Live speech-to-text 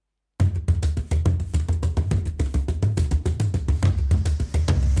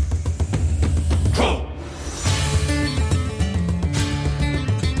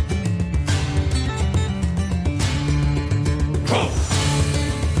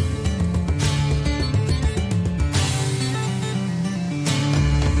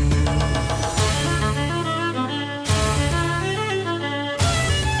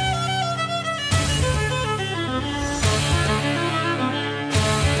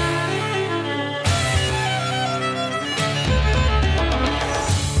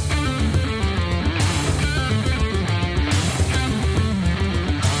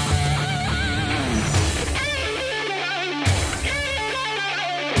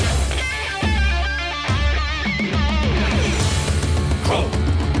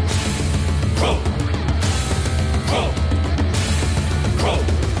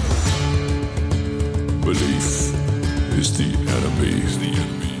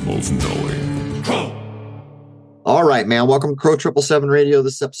of knowing. All right, man. Welcome to Crow 777 Radio.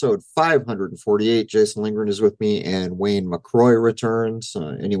 This is episode 548. Jason Lindgren is with me, and Wayne McCroy returns.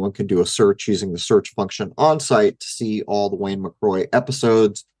 Anyone can do a search using the search function on site to see all the Wayne McCroy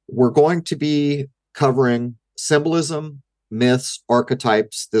episodes. We're going to be covering symbolism, myths,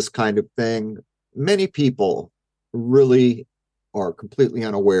 archetypes, this kind of thing. Many people really are completely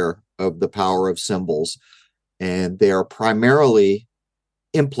unaware of the power of symbols, and they are primarily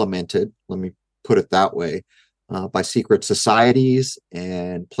implemented, let me put it that way, by secret societies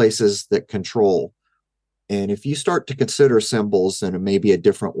and places that control. And if you start to consider symbols in maybe a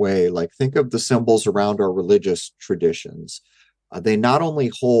different way, like think of the symbols around our religious traditions, they not only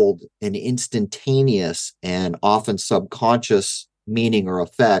hold an instantaneous and often subconscious meaning or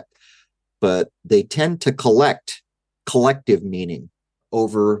effect, but they tend to collect collective meaning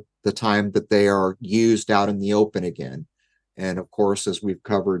over the time that they are used out in the open again. And of course, as we've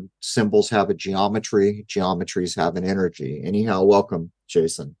covered, symbols have a geometry, geometries have an energy. Anyhow, welcome,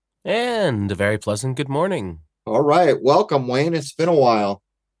 Jason. And a very pleasant good morning. All right. Welcome, Wayne. It's been a while.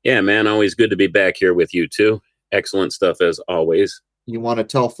 Yeah, man. Always good to be back here with you, too. Excellent stuff, as always. You want to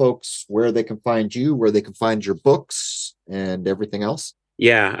tell folks where they can find you, where they can find your books and everything else?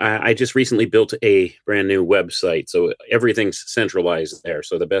 Yeah, I just recently built a brand new website, so everything's centralized there.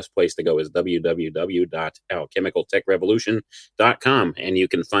 So the best place to go is www.alchemicaltechrevolution.com, and you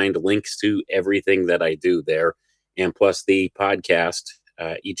can find links to everything that I do there. And plus the podcast,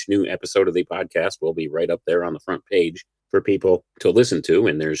 each new episode of the podcast will be right up there on the front page for people to listen to,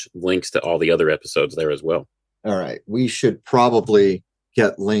 and there's links to all the other episodes there as well. All right. We should probably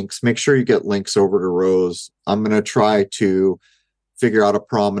get links. Make sure you get links over to Rose. I'm going to try to figure out a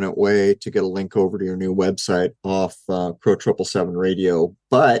prominent way to get a link over to your new website off Crow 777 Radio.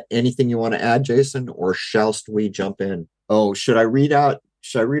 But anything you want to add, Jason, or shallst we jump in? Oh, should I read out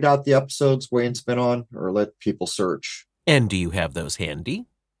the episodes Wayne's been on, or let people search? And do you have those handy?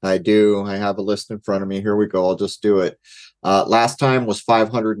 I do. I have a list in front of me. Here we go. I'll just do it. Last time was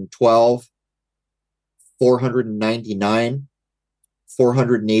 512, 499,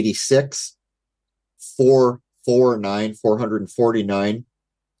 486, 449,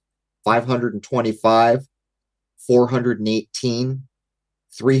 525, 418,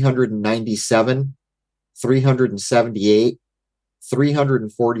 397, 378,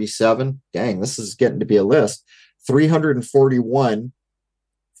 347. Dang, this is getting to be a list. 341,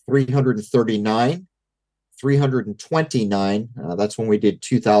 339, 329. That's when we did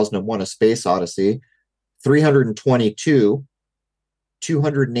 2001: A Space Odyssey. 322,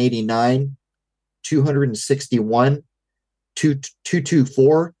 289, 261,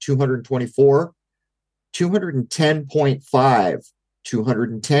 224, 224, 210.5,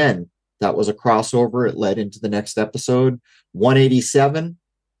 210. That was a crossover. It led into the next episode. 187,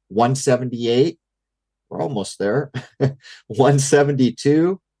 178. We're almost there.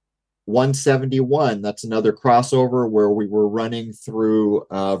 172, 171. That's another crossover where we were running through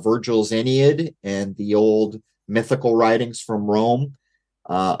Virgil's Aeneid and the old mythical writings from Rome.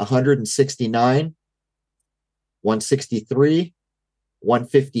 169, 163,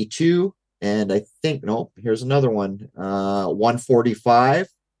 152, and I think, nope, here's another one. 145.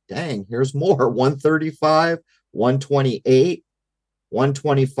 Dang, here's more. 135, 128,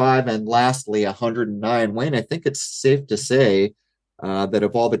 125, and lastly, 109. Wayne, I think it's safe to say that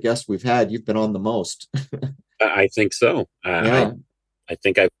of all the guests we've had, you've been on the most. I think so. Yeah. I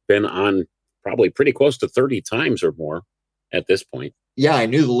think I've been on probably pretty close to 30 times or more at this point. Yeah, I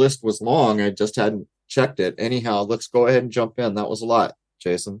knew the list was long. I just hadn't checked it. Anyhow, let's go ahead and jump in. That was a lot,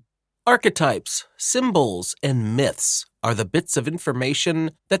 Jason. Archetypes, symbols, and myths are the bits of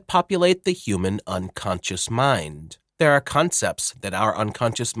information that populate the human unconscious mind. There are concepts that our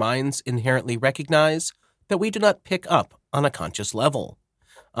unconscious minds inherently recognize that we do not pick up on a conscious level.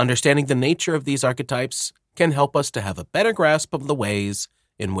 Understanding the nature of these archetypes can help us to have a better grasp of the ways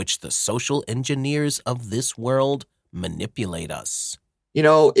in which the social engineers of this world manipulate us. You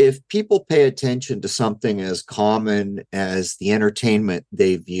know, if people pay attention to something as common as the entertainment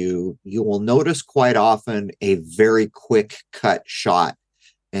they view, you will notice quite often a very quick cut shot.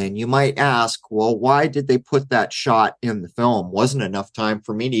 And you might ask, well, why did they put that shot in the film? Wasn't enough time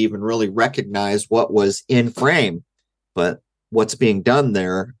for me to even really recognize what was in frame. But what's being done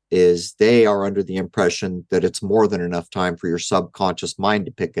there is they are under the impression that it's more than enough time for your subconscious mind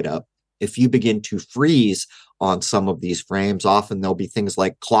to pick it up. If you begin to freeze on some of these frames, often there'll be things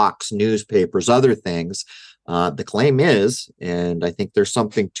like clocks, newspapers, other things. The claim is, and I think there's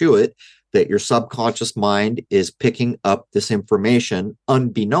something to it, that your subconscious mind is picking up this information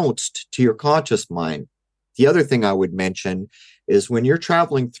unbeknownst to your conscious mind. The other thing I would mention is when you're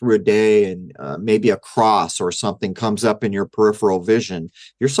traveling through a day and maybe a cross or something comes up in your peripheral vision,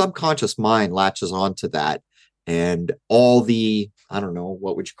 your subconscious mind latches onto that. And all the, I don't know,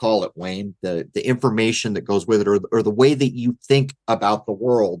 what would you call it, Wayne? The information that goes with it, or the way that you think about the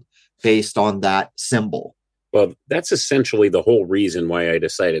world based on that symbol. Well, that's essentially the whole reason why I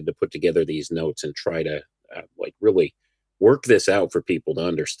decided to put together these notes and try to really work this out for people to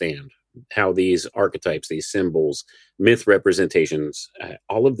understand how these archetypes, these symbols, myth representations,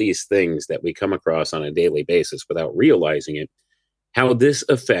 all of these things that we come across on a daily basis without realizing it, how this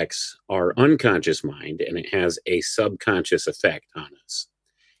affects our unconscious mind, and it has a subconscious effect on us,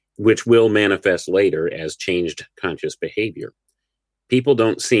 which will manifest later as changed conscious behavior. People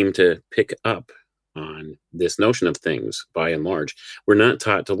don't seem to pick up on this notion of things by and large. We're not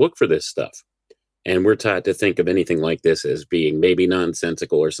taught to look for this stuff. And we're taught to think of anything like this as being maybe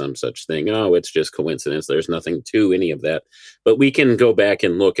nonsensical or some such thing. Oh, it's just coincidence. There's nothing to any of that. But we can go back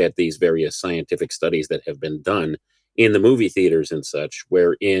and look at these various scientific studies that have been done in the movie theaters and such,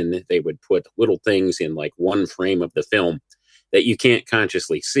 wherein they would put little things in like one frame of the film that you can't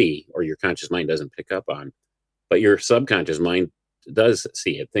consciously see, or your conscious mind doesn't pick up on, but your subconscious mind does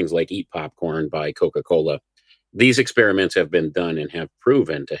see it. Things like Eat Popcorn by Coca-Cola. These experiments have been done and have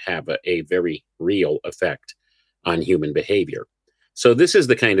proven to have a very real effect on human behavior. So this is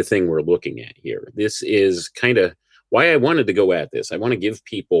the kind of thing we're looking at here. This is kind of why I wanted to go at this. I want to give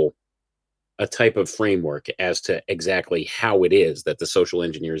people a type of framework as to exactly how it is that the social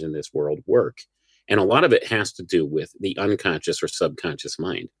engineers in this world work. And a lot of it has to do with the unconscious or subconscious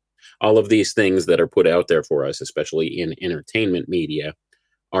mind. All of these things that are put out there for us, especially in entertainment media,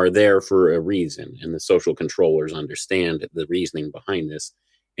 are there for a reason. And the social controllers understand the reasoning behind this.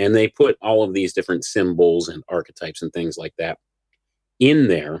 And they put all of these different symbols and archetypes and things like that in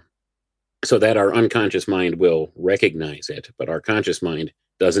there so that our unconscious mind will recognize it, but our conscious mind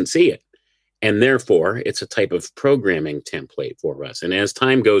doesn't see it. And therefore, it's a type of programming template for us. And as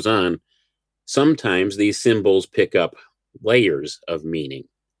time goes on, sometimes these symbols pick up layers of meaning,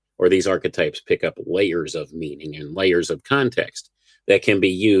 or these archetypes pick up layers of meaning and layers of context that can be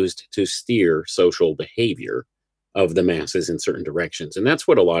used to steer social behavior of the masses in certain directions. And that's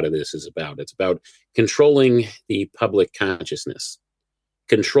what a lot of this is about. It's about controlling the public consciousness,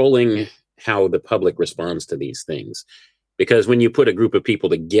 controlling how the public responds to these things. Because when you put a group of people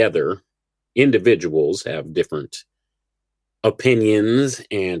together, individuals have different opinions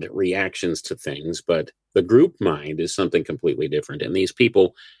and reactions to things, but the group mind is something completely different. And these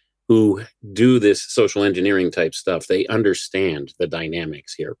people who do this social engineering type stuff, they understand the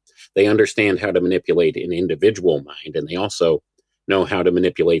dynamics here. They understand how to manipulate an individual mind, and they also know how to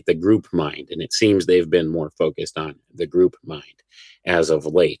manipulate the group mind. And it seems they've been more focused on the group mind as of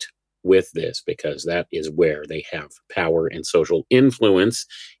late with this, because that is where they have power and social influence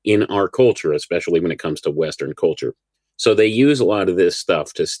in our culture, especially when it comes to Western culture. So they use a lot of this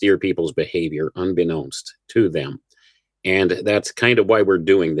stuff to steer people's behavior unbeknownst to them. And that's kind of why we're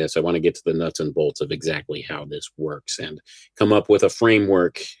doing this. I want to get to the nuts and bolts of exactly how this works and come up with a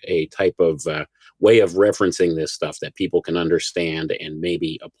framework, a type of way of referencing this stuff that people can understand and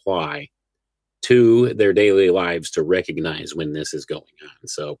maybe apply to their daily lives to recognize when this is going on.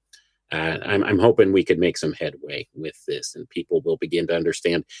 So I'm hoping we could make some headway with this, and people will begin to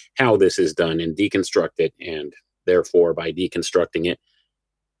understand how this is done and deconstruct it, and therefore by deconstructing it,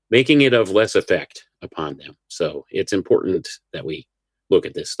 making it of less effect upon them. So it's important that we look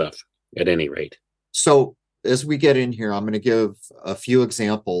at this stuff at any rate. So as we get in here, I'm going to give a few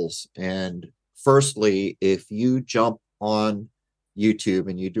examples. And firstly, if you jump on YouTube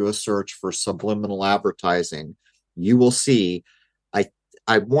and you do a search for subliminal advertising, you will see,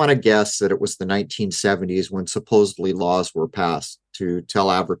 I want to guess that it was the 1970s when supposedly laws were passed to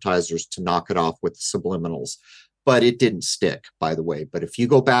tell advertisers to knock it off with subliminals. But it didn't stick, by the way. But if you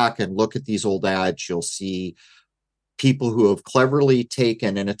go back and look at these old ads, you'll see people who have cleverly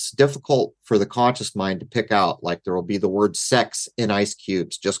taken, and it's difficult for the conscious mind to pick out, like there will be the word sex in ice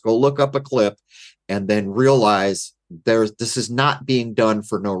cubes. Just go look up a clip and then realize this is not being done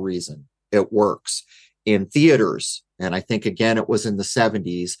for no reason. It works. In theaters, and I think, again, it was in the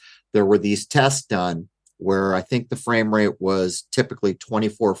 70s, there were these tests done where I think the frame rate was typically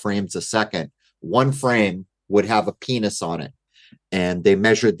 24 frames a second. One frame would have a penis on it, and they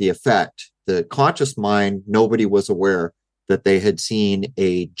measured the effect. The conscious mind, nobody was aware that they had seen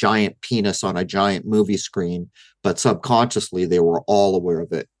a giant penis on a giant movie screen, but subconsciously they were all aware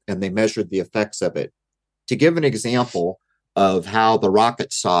of it, and they measured the effects of it. To give an example of how the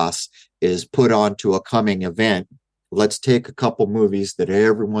rocket sauce is put onto a coming event, let's take a couple movies that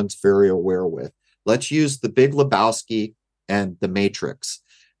everyone's very aware with. Let's use The Big Lebowski and The Matrix.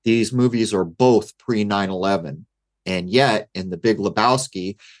 These movies are both pre 9/11. And yet, in The Big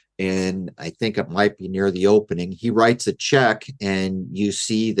Lebowski, and I think it might be near the opening, he writes a check, and you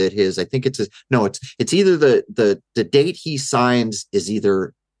see that it's either the date he signs is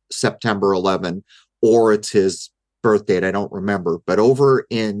either September 11 or it's his birth date. I don't remember. But over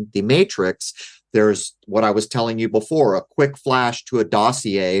in The Matrix, there's what I was telling you before, a quick flash to a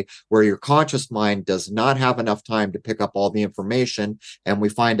dossier where your conscious mind does not have enough time to pick up all the information. And we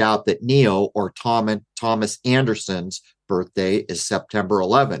find out that Neo, or Thomas Anderson's birthday, is September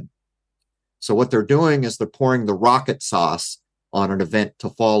 11. So what they're doing is they're pouring the rocket sauce on an event to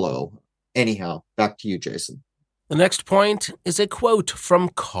follow. Anyhow, back to you, Jason. The next point is a quote from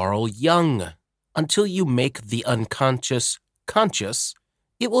Carl Jung. Until you make the unconscious conscious,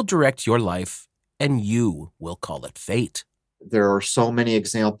 it will direct your life, and you will call it fate. There are so many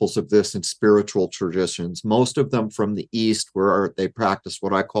examples of this in spiritual traditions, most of them from the East, where they practice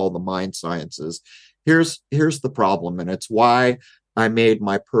what I call the mind sciences. Here's the problem, and it's why I made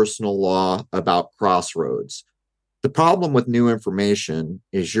my personal law about crossroads. The problem with new information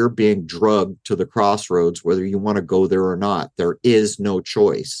is you're being drugged to the crossroads, whether you want to go there or not. There is no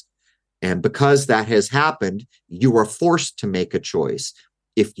choice. And because that has happened, you are forced to make a choice.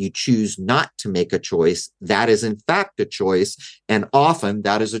 If you choose not to make a choice, that is in fact a choice. And often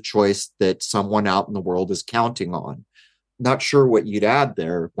that is a choice that someone out in the world is counting on. Not sure what you'd add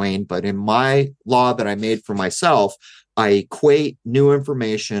there, Wayne, but in my law that I made for myself, I equate new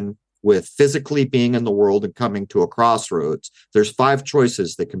information with physically being in the world and coming to a crossroads. There's 5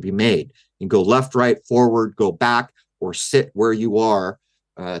 choices that can be made. You can go left, right, forward, go back, or sit where you are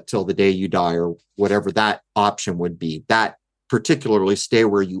till the day you die, or whatever that option would be. That particularly stay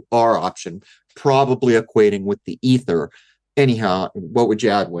where you are option, probably equating with the ether. Anyhow, what would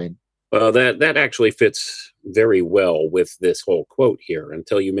you add, Wayne? Well, that actually fits very well with this whole quote here.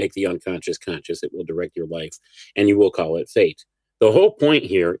 Until you make the unconscious conscious, it will direct your life, and you will call it fate. The whole point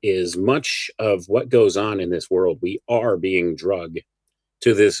here is much of what goes on in this world, we are being drugged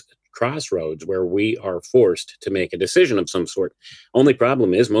to this crossroads where we are forced to make a decision of some sort. Only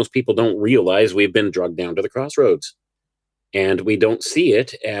problem is most people don't realize we've been drugged down to the crossroads. And we don't see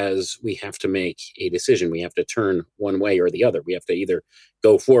it as we have to make a decision. We have to turn one way or the other. We have to either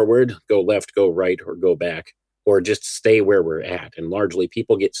go forward, go left, go right, or go back, or just stay where we're at. And largely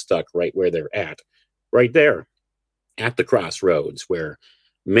people get stuck right where they're at, right there at the crossroads where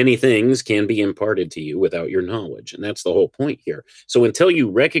many things can be imparted to you without your knowledge. And that's the whole point here. So until you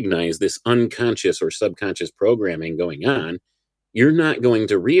recognize this unconscious or subconscious programming going on, you're not going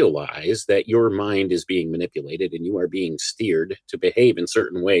to realize that your mind is being manipulated and you are being steered to behave in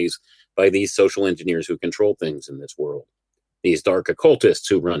certain ways by these social engineers who control things in this world. These dark occultists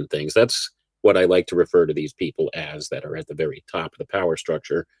who run things. That's what I like to refer to these people as, that are at the very top of the power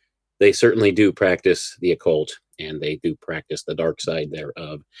structure. They certainly do practice the occult, and they do practice the dark side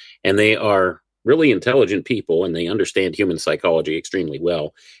thereof. And they are really intelligent people, and they understand human psychology extremely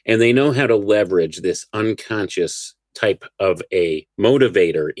well. And they know how to leverage this unconscious type of a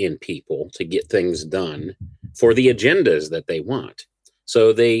motivator in people to get things done for the agendas that they want.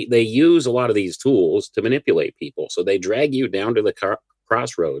 So they use a lot of these tools to manipulate people. So they drag you down to the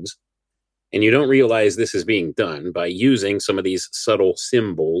crossroads, and you don't realize this is being done by using some of these subtle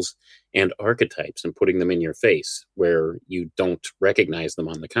symbols and archetypes and putting them in your face where you don't recognize them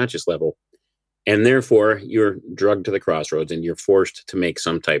on the conscious level. And therefore, you're drugged to the crossroads and you're forced to make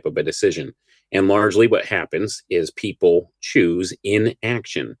some type of a decision. And largely what happens is people choose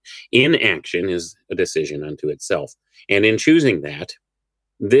inaction. Inaction is a decision unto itself. And in choosing that,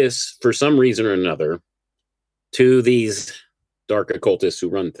 this, for some reason or another, to these dark occultists who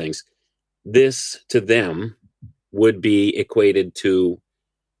run things, this to them would be equated to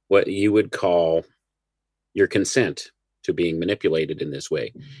what you would call your consent to being manipulated in this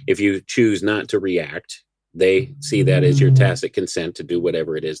way. If you choose not to react, they see that as your tacit consent to do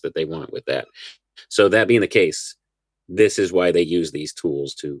whatever it is that they want with that. So that being the case, this is why they use these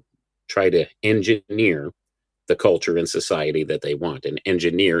tools to try to engineer the culture and society that they want, and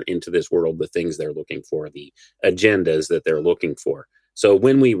engineer into this world the things they're looking for, the agendas that they're looking for. So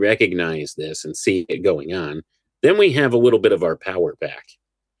when we recognize this and see it going on, then we have a little bit of our power back.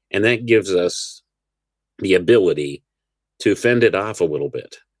 And that gives us the ability to fend it off a little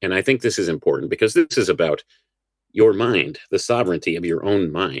bit. And I think this is important because this is about your mind, the sovereignty of your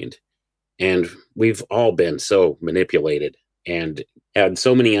own mind. And we've all been so manipulated and had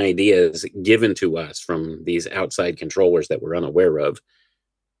so many ideas given to us from these outside controllers that we're unaware of.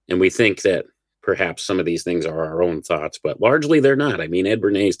 And we think that perhaps some of these things are our own thoughts, but largely they're not. I mean, Ed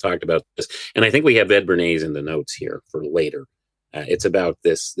Bernays talked about this, and I think we have Ed Bernays in the notes here for later. It's about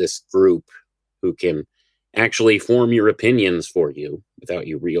this group who can actually form your opinions for you without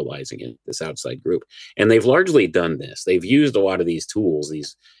you realizing it, this outside group. And they've largely done this. They've used a lot of these tools,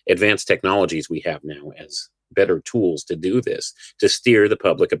 these advanced technologies we have now as better tools to do this, to steer the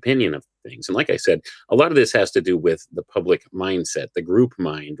public opinion of things. And like I said, a lot of this has to do with the public mindset, the group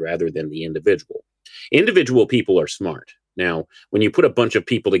mind, rather than the individual. Individual people are smart. Now, when you put a bunch of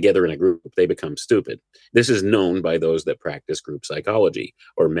people together in a group, they become stupid. This is known by those that practice group psychology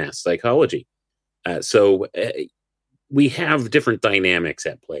or mass psychology. So we have different dynamics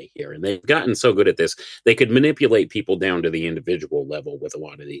at play here, and they've gotten so good at this, they could manipulate people down to the individual level with a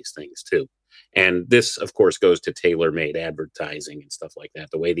lot of these things too. And this, of course, goes to tailor-made advertising and stuff like that.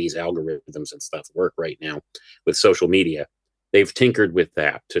 The way these algorithms and stuff work right now with social media, they've tinkered with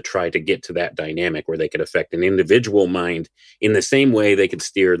that to try to get to that dynamic where they could affect an individual mind in the same way they could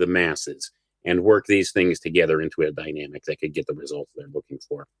steer the masses and work these things together into a dynamic that could get the results they're looking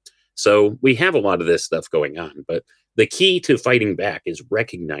for. So we have a lot of this stuff going on, but the key to fighting back is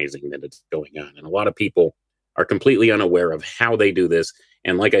recognizing that it's going on. And a lot of people are completely unaware of how they do this.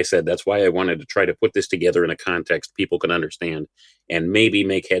 And like I said, that's why I wanted to try to put this together in a context people can understand and maybe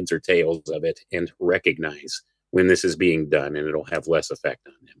make heads or tails of it and recognize when this is being done, and it'll have less effect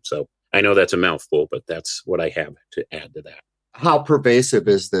on them. So I know that's a mouthful, but that's what I have to add to that. How pervasive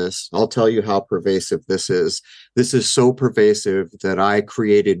is this? I'll tell you how pervasive this is. This is so pervasive that I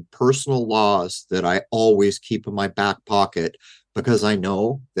created personal laws that I always keep in my back pocket, because I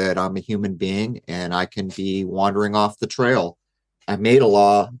know that I'm a human being and I can be wandering off the trail. I made a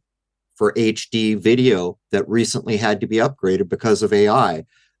law for HD video that recently had to be upgraded because of AI.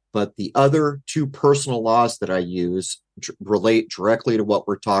 But the other two personal laws that I use relate directly to what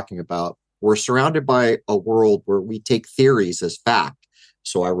we're talking about. We're surrounded by a world where we take theories as fact.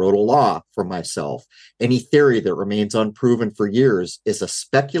 So I wrote a law for myself. Any theory that remains unproven for years is a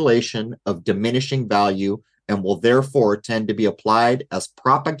speculation of diminishing value and will therefore tend to be applied as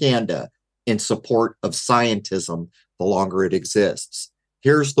propaganda in support of scientism the longer it exists.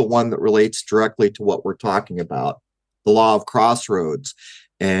 Here's the one that relates directly to what we're talking about, the law of crossroads.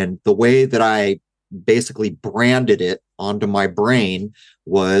 And the way that I basically branded it onto my brain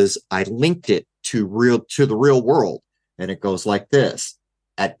was I linked it to the real world. And it goes like this.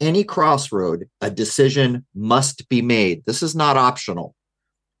 At any crossroad, a decision must be made. This is not optional.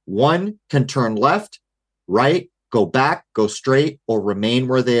 One can turn left, right, go back, go straight, or remain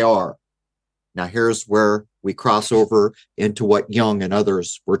where they are. Now, here's where we cross over into what Jung and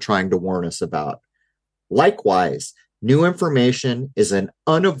others were trying to warn us about. Likewise, new information is an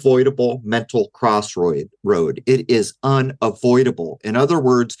unavoidable mental crossroad. It is unavoidable. In other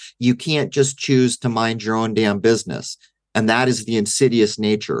words, you can't just choose to mind your own damn business. And that is the insidious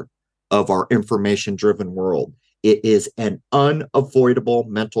nature of our information-driven world. It is an unavoidable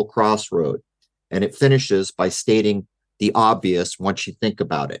mental crossroad. And it finishes by stating the obvious once you think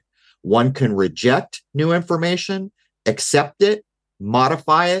about it. One can reject new information, accept it,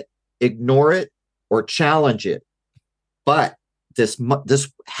 modify it, ignore it, or challenge it. But this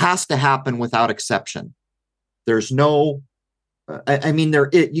has to happen without exception. There's no,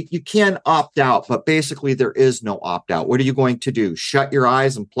 you can opt out, but basically there is no opt out. What are you going to do? Shut your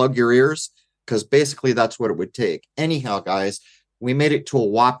eyes and plug your ears? Because basically that's what it would take. Anyhow, guys, we made it to a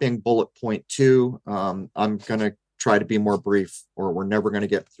whopping bullet point 2. I'm going to try to be more brief, or we're never going to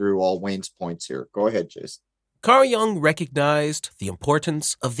get through all Wayne's points here. Go ahead, Jason. Carl Jung recognized the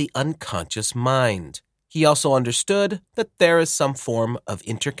importance of the unconscious mind. He also understood that there is some form of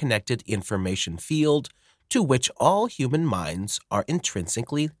interconnected information field to which all human minds are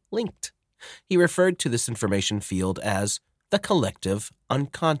intrinsically linked. He referred to this information field as the collective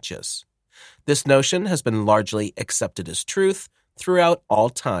unconscious. This notion has been largely accepted as truth throughout all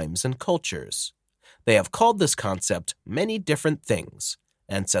times and cultures. They have called this concept many different things: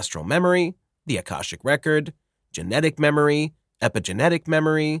 ancestral memory, the Akashic record, genetic memory, epigenetic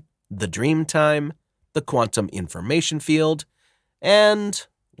memory, the dream time, the quantum information field, and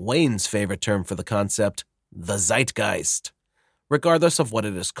Wayne's favorite term for the concept, the zeitgeist. Regardless of what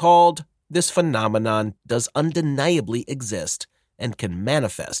it is called, this phenomenon does undeniably exist and can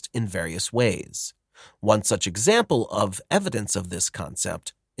manifest in various ways. One such example of evidence of this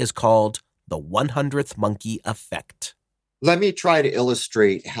concept is called the 100th monkey effect. Let me try to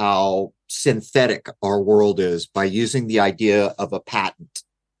illustrate how synthetic our world is by using the idea of a patent.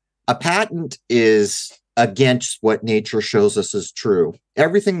 A patent is against what nature shows us is true.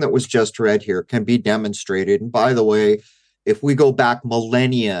 Everything that was just read here can be demonstrated. And by the way, if we go back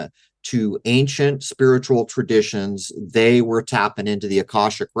millennia to ancient spiritual traditions. They were tapping into the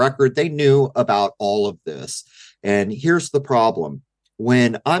Akashic record. They knew about all of this. And here's the problem.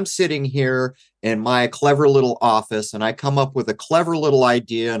 When I'm sitting here in my clever little office and I come up with a clever little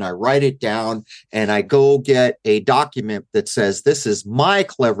idea and I write it down and I go get a document that says this is my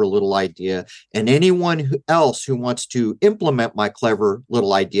clever little idea, and anyone else who wants to implement my clever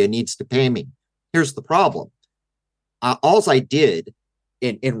little idea needs to pay me. Here's the problem. All I did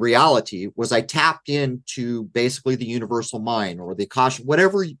in reality was I tapped into basically the universal mind, or the Akasha,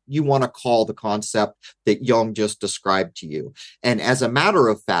 whatever you want to call the concept that Jung just described to you. And as a matter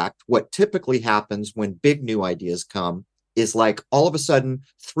of fact, what typically happens when big new ideas come is like all of a sudden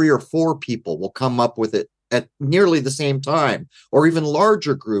 3 or 4 people will come up with it at nearly the same time, or even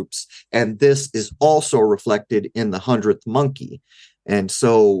larger groups. And this is also reflected in the 100th monkey. And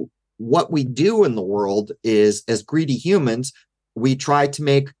so what we do in the world is, as greedy humans, we try to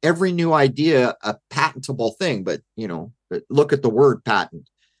make every new idea a patentable thing. But, look at the word patent.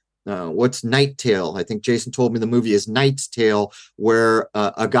 What's Night Tale? I think Jason told me the movie is Knight's Tale, where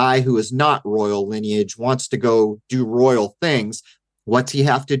a guy who is not royal lineage wants to go do royal things. What's he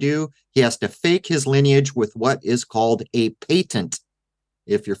have to do? He has to fake his lineage with what is called a patent,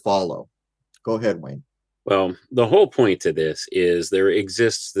 if you follow. Go ahead, Wayne. Well, the whole point to this is there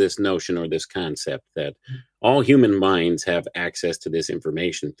exists this notion or this concept that all human minds have access to this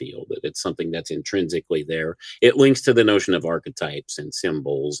information field, that it's something that's intrinsically there. It links to the notion of archetypes and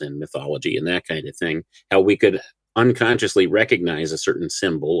symbols and mythology and that kind of thing, how we could unconsciously recognize a certain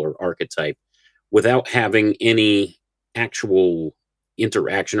symbol or archetype without having any actual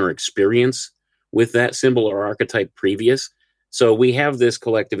interaction or experience with that symbol or archetype previous. So we have this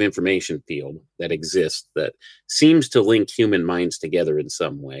collective information field that exists that seems to link human minds together in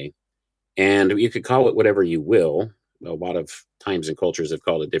some way. And you could call it whatever you will. A lot of times and cultures have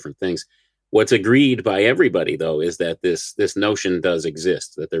called it different things. What's agreed by everybody, though, is that this notion does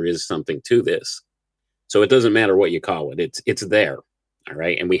exist, that there is something to this. So it doesn't matter what you call it. It's there. All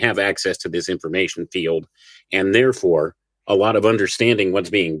right. And we have access to this information field. And therefore, a lot of understanding what's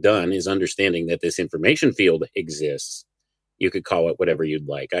being done is understanding that this information field exists. You could call it whatever you'd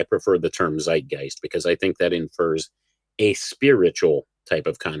like. I prefer the term zeitgeist because I think that infers a spiritual type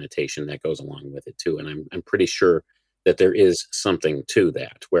of connotation that goes along with it too. And I'm pretty sure that there is something to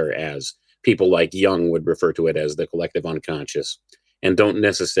that, whereas people like Jung would refer to it as the collective unconscious and don't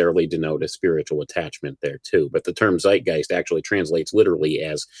necessarily denote a spiritual attachment there too. But the term zeitgeist actually translates literally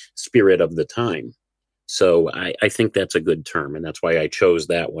as spirit of the time. So I think that's a good term, and that's why I chose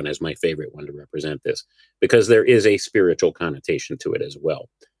that one as my favorite one to represent this, because there is a spiritual connotation to it as well.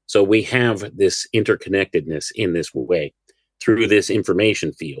 So we have this interconnectedness in this way through this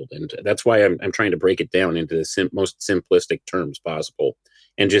information field, and that's why I'm trying to break it down into the most simplistic terms possible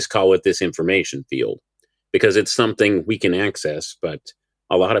and just call it this information field, because it's something we can access, but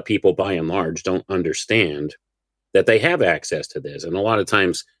a lot of people, by and large, don't understand that they have access to this, and a lot of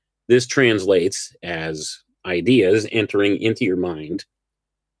times this translates as ideas entering into your mind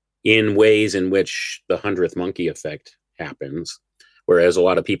in ways in which the 100th monkey effect happens, whereas a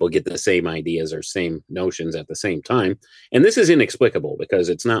lot of people get the same ideas or same notions at the same time. And this is inexplicable because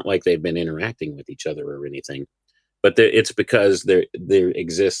it's not like they've been interacting with each other or anything, but it's because there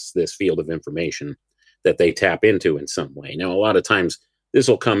exists this field of information that they tap into in some way. Now, a lot of times this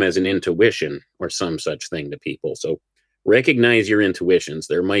will come as an intuition or some such thing to people. So recognize your intuitions.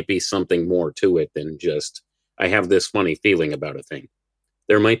 There might be something more to it than just, I have this funny feeling about a thing.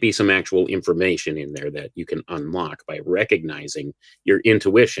 There might be some actual information in there that you can unlock by recognizing your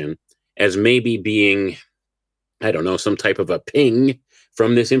intuition as maybe being, I don't know, some type of a ping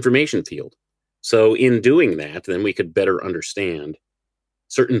from this information field. So in doing that, then we could better understand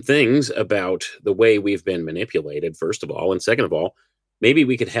certain things about the way we've been manipulated, first of all. And second of all, maybe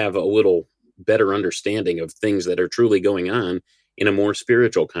we could have a little better understanding of things that are truly going on in a more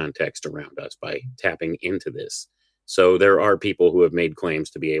spiritual context around us by tapping into this. So there are people who have made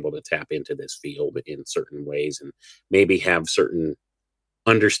claims to be able to tap into this field in certain ways and maybe have certain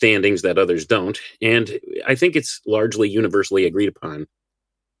understandings that others don't. And I think it's largely universally agreed upon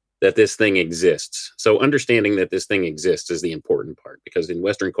that this thing exists. So understanding that this thing exists is the important part, because in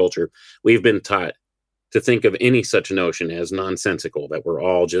Western culture, we've been taught to think of any such notion as nonsensical, that we're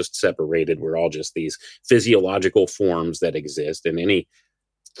all just separated. We're all just these physiological forms that exist, and any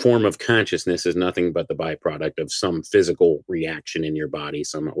form of consciousness is nothing but the byproduct of some physical reaction in your body,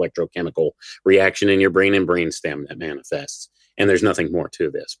 some electrochemical reaction in your brain and brainstem that manifests. And there's nothing more to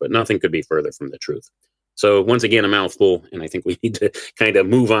this, but nothing could be further from the truth. So once again, a mouthful, and I think we need to kind of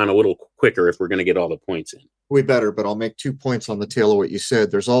move on a little quicker if we're going to get all the points in. We better, but I'll make 2 points on the tail of what you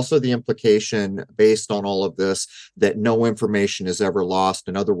said. There's also the implication based on all of this that no information is ever lost.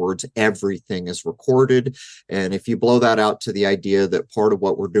 In other words, everything is recorded. And if you blow that out to the idea that part of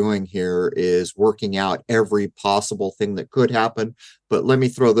what we're doing here is working out every possible thing that could happen, but let me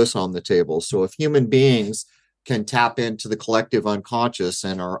throw this on the table. So if human beings can tap into the collective unconscious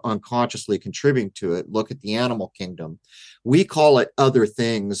and are unconsciously contributing to it, look at the animal kingdom. We call it other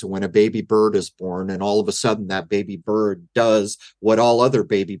things when a baby bird is born, and all of a sudden that baby bird does what all other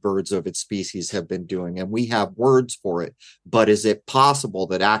baby birds of its species have been doing, and we have words for it. But is it possible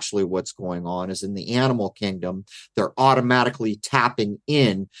that actually what's going on is in the animal kingdom, they're automatically tapping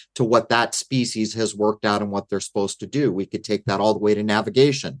in to what that species has worked out and what they're supposed to do? We could take that all the way to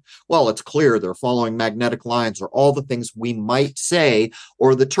navigation. Well, it's clear they're following magnetic lines, or all the things we might say,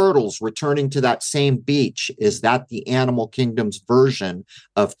 or the turtles returning to that same beach. Is that the animal kingdom's version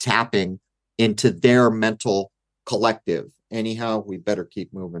of tapping into their mental collective? Anyhow, we better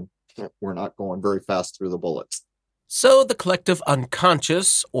keep moving. We're not going very fast through the bullets. So the collective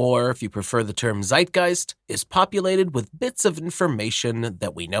unconscious, or if you prefer the term zeitgeist, is populated with bits of information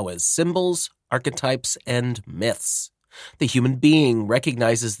that we know as symbols, archetypes, and myths. The human being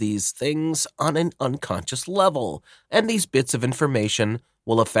recognizes these things on an unconscious level, and these bits of information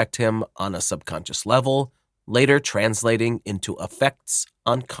will affect him on a subconscious level, later translating into effects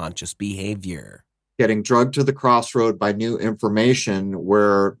on conscious behavior. Getting drugged to the crossroad by new information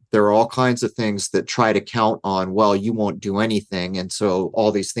where there are all kinds of things that try to count on, well, you won't do anything, and so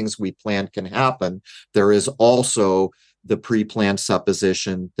all these things we planned can happen. There is also the pre-planned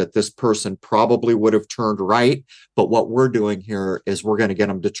supposition that this person probably would have turned right, but what we're doing here is we're going to get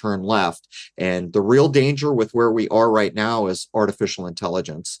them to turn left. And the real danger with where we are right now is artificial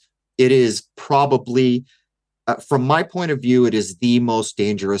intelligence. It is probably, from my point of view, it is the most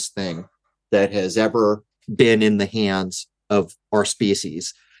dangerous thing that has ever been in the hands of our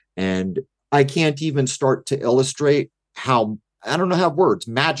species. And I can't even start to illustrate how, I don't know how words,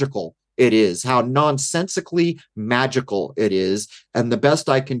 magical it is, how nonsensically magical it is. And the best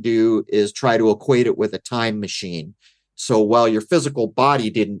I can do is try to equate it with a time machine. So while your physical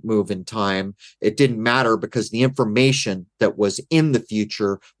body didn't move in time, it didn't matter because the information that was in the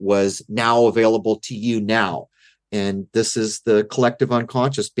future was now available to you now. And this is the collective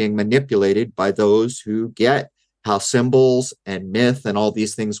unconscious being manipulated by those who get how symbols and myth and all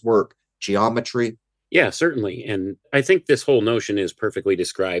these things work. Geometry. Yeah, certainly. And I think this whole notion is perfectly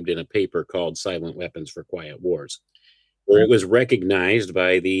described in a paper called Silent Weapons for Quiet Wars, where it was recognized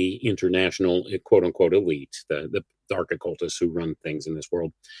by the international quote unquote elite, the dark occultists who run things in this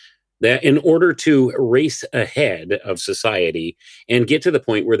world, that in order to race ahead of society and get to the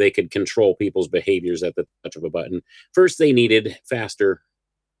point where they could control people's behaviors at the touch of a button, first they needed faster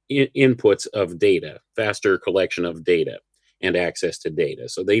inputs of data, faster collection of data and access to data.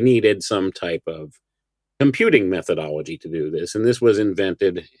 So they needed some type of computing methodology to do this. And this was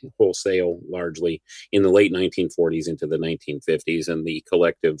invented wholesale largely in the late 1940s into the 1950s. And the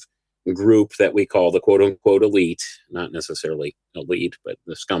collective group that we call the quote unquote elite, not necessarily elite, but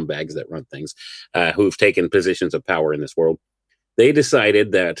the scumbags that run things, who've taken positions of power in this world, they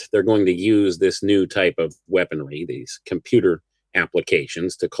decided that they're going to use this new type of weaponry, these computer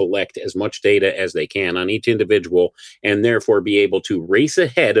applications, to collect as much data as they can on each individual and therefore be able to race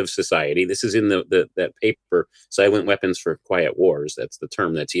ahead of society. This is in that paper, Silent Weapons for Quiet Wars. That's the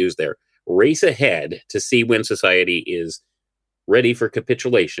term that's used there. Race ahead to see when society is ready for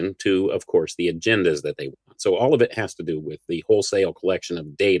capitulation to, of course, the agendas that they want. So all of it has to do with the wholesale collection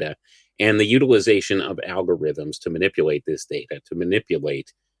of data and the utilization of algorithms to manipulate this data, to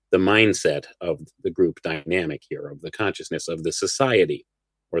manipulate the mindset of the group dynamic here, of the consciousness of the society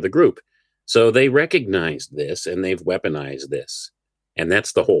or the group. So they recognized this and they've weaponized this. And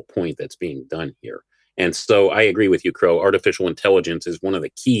that's the whole point that's being done here. And so I agree with you, Crow. Artificial intelligence is one of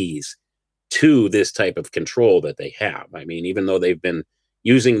the keys to this type of control that they have. I mean, even though they've been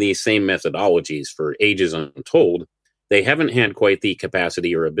using these same methodologies for ages untold, they haven't had quite the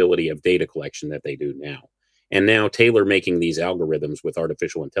capacity or ability of data collection that they do now. And now Taylor making these algorithms with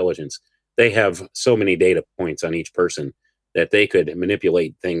artificial intelligence, they have so many data points on each person that they could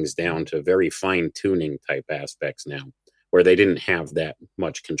manipulate things down to very fine-tuning type aspects now, where they didn't have that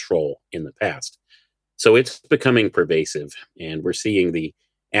much control in the past. So it's becoming pervasive, and we're seeing the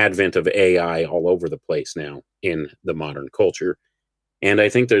advent of AI all over the place now in the modern culture. And I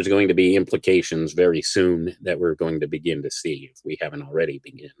think there's going to be implications very soon that we're going to begin to see, if we haven't already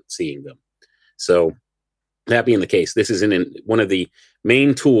begun seeing them. So that being the case, this is one of the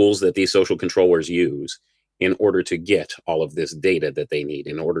main tools that these social controllers use in order to get all of this data that they need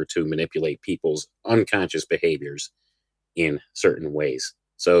in order to manipulate people's unconscious behaviors in certain ways.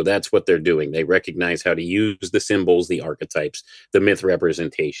 So that's what they're doing. They recognize how to use the symbols, the archetypes, the myth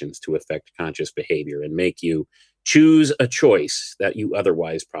representations to affect conscious behavior and make you choose a choice that you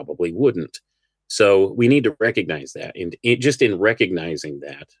otherwise probably wouldn't. So we need to recognize that. And just in recognizing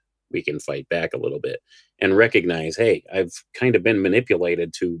that, we can fight back a little bit and recognize, hey, I've kind of been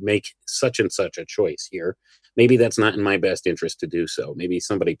manipulated to make such and such a choice here. Maybe that's not in my best interest to do so. Maybe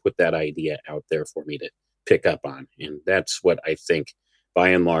somebody put that idea out there for me to pick up on. And that's what I think, by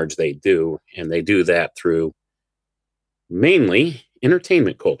and large, they do. And they do that through mainly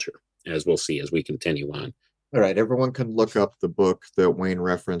entertainment culture, as we'll see as we continue on. All right, everyone can look up the book that Wayne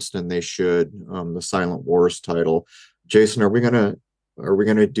referenced, and they should, the Silent Wars title. Jason, are we gonna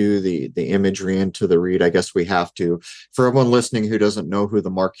do the imagery into the read? I guess we have to. For everyone listening who doesn't know who the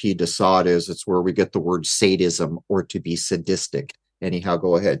Marquis de Sade is, it's where we get the word sadism, or to be sadistic. Anyhow,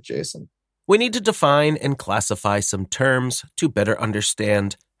 go ahead, Jason. We need to define and classify some terms to better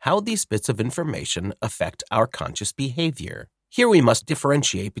understand how these bits of information affect our conscious behavior. Here we must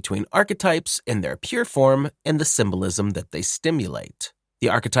differentiate between archetypes in their pure form and the symbolism that they stimulate. The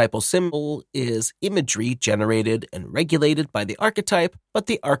archetypal symbol is imagery generated and regulated by the archetype, but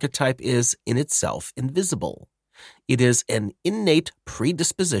the archetype is in itself invisible. It is an innate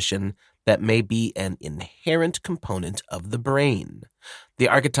predisposition that may be an inherent component of the brain. The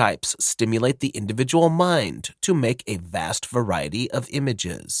archetypes stimulate the individual mind to make a vast variety of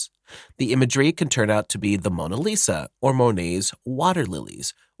images. The imagery can turn out to be the Mona Lisa or Monet's water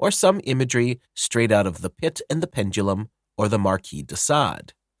lilies, or some imagery straight out of The Pit and the Pendulum or the Marquis de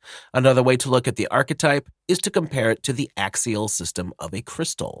Sade. Another way to look at the archetype is to compare it to the axial system of a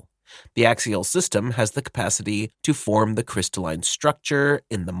crystal. The axial system has the capacity to form the crystalline structure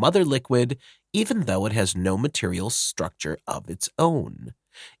in the mother liquid, even though it has no material structure of its own.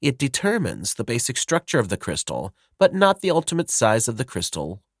 It determines the basic structure of the crystal, but not the ultimate size of the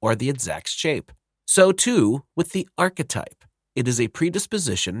crystal or the exact shape. So too with the archetype. It is a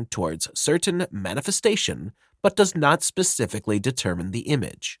predisposition towards certain manifestation, but does not specifically determine the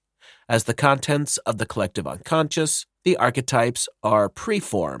image. As the contents of the collective unconscious, the archetypes are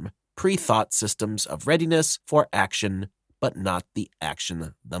pre-form, pre-thought systems of readiness for action, but not the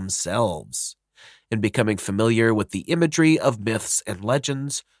action themselves. In becoming familiar with the imagery of myths and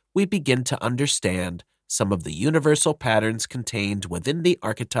legends, we begin to understand some of the universal patterns contained within the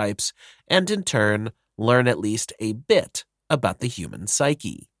archetypes and, in turn, learn at least a bit about the human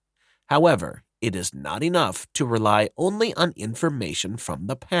psyche. However, it is not enough to rely only on information from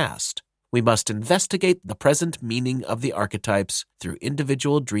the past. We must investigate the present meaning of the archetypes through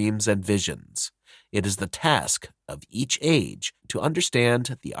individual dreams and visions. It is the task of each age to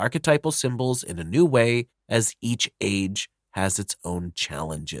understand the archetypal symbols in a new way, as each age has its own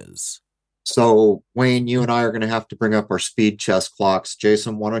challenges. So, Wayne, you and I are going to have to bring up our speed chess clocks.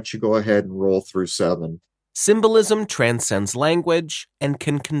 Jason, why don't you go ahead and roll through 7? Symbolism transcends language and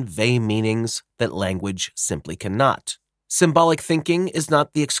can convey meanings that language simply cannot. Symbolic thinking is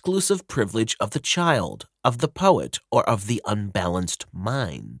not the exclusive privilege of the child, of the poet, or of the unbalanced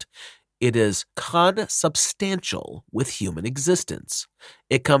mind. It is consubstantial with human existence.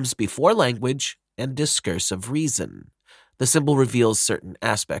 It comes before language and discursive reason. The symbol reveals certain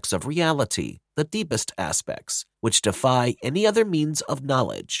aspects of reality, the deepest aspects, which defy any other means of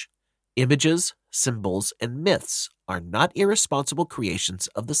knowledge. Images, symbols, and myths are not irresponsible creations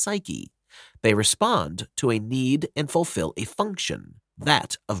of the psyche. They respond to a need and fulfill a function,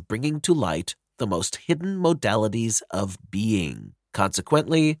 that of bringing to light the most hidden modalities of being.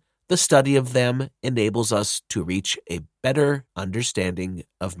 Consequently, the study of them enables us to reach a better understanding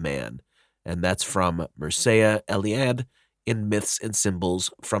of man. And that's from Mircea Eliade in Myths and Symbols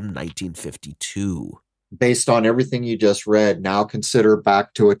from 1952. Based on everything you just read, now consider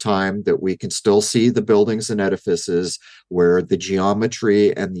back to a time that we can still see the buildings and edifices where the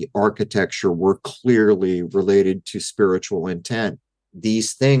geometry and the architecture were clearly related to spiritual intent.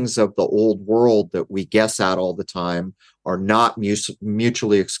 These things of the old world that we guess at all the time are not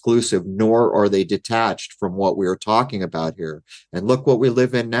mutually exclusive, nor are they detached from what we are talking about here. And look what we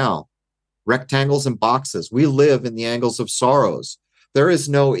live in now. Rectangles and boxes. We live in the angles of sorrows. There is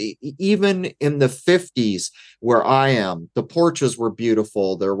no, even in the 50s where I am, the porches were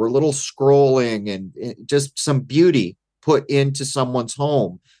beautiful. There were little scrolling and just some beauty put into someone's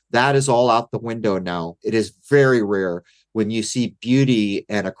home. That is all out the window now. It is very rare when you see beauty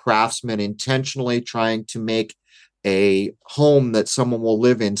and a craftsman intentionally trying to make a home that someone will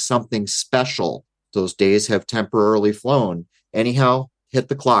live in something special. Those days have temporarily flown. Anyhow, hit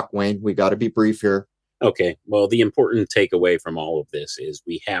the clock, Wayne. We got to be brief here. Okay, well, the important takeaway from all of this is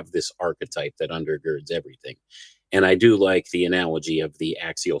we have this archetype that undergirds everything. And I do like the analogy of the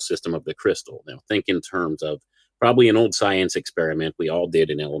axial system of the crystal. Now, think in terms of probably an old science experiment we all did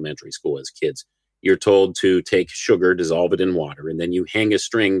in elementary school as kids. You're told to take sugar, dissolve it in water, and then you hang a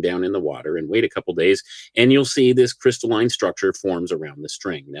string down in the water and wait a couple days, and you'll see this crystalline structure forms around the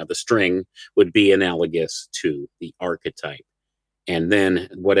string. Now, the string would be analogous to the archetype. And then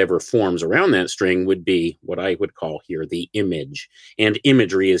whatever forms around that string would be what I would call here the image. And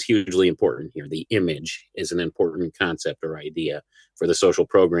imagery is hugely important here. The image is an important concept or idea for the social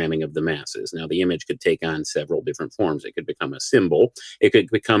programming of the masses. Now, the image could take on several different forms. It could become a symbol, it could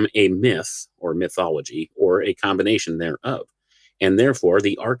become a myth or mythology, or a combination thereof. And therefore,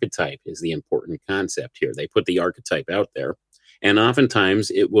 the archetype is the important concept here. They put the archetype out there, and oftentimes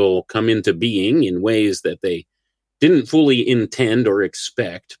it will come into being in ways that they didn't fully intend or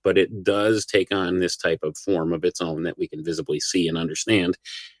expect, but it does take on this type of form of its own that we can visibly see and understand.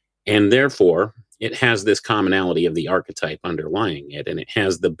 And therefore, it has this commonality of the archetype underlying it, and it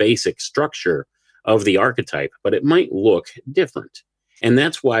has the basic structure of the archetype, but it might look different. And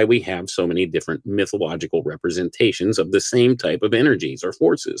that's why we have so many different mythological representations of the same type of energies or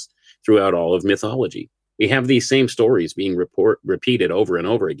forces throughout all of mythology. We have these same stories being repeated over and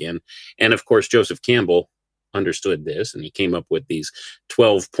over again. And of course, Joseph Campbell understood this, and he came up with these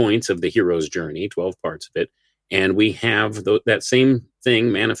 12 points of the hero's journey, 12 parts of it. And we have that same thing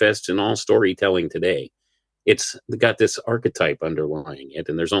manifests in all storytelling today. It's got this archetype underlying it,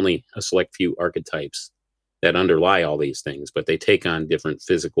 and there's only a select few archetypes that underlie all these things, but they take on different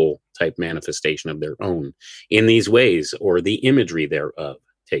physical type manifestation of their own in these ways, or the imagery thereof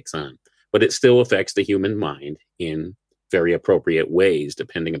takes on. But it still affects the human mind in very appropriate ways,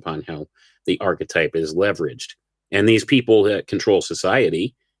 depending upon how the archetype is leveraged. And these people that control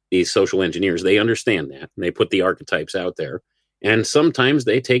society, these social engineers, they understand that, and they put the archetypes out there. And sometimes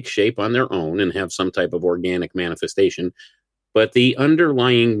they take shape on their own and have some type of organic manifestation, but the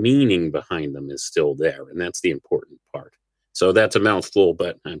underlying meaning behind them is still there, and that's the important part. So that's a mouthful,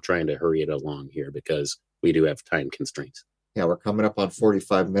 but I'm trying to hurry it along here because we do have time constraints. Yeah, we're coming up on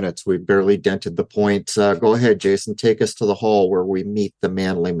 45 minutes. We barely dented the point. Go ahead, Jason. Take us to the hall where we meet the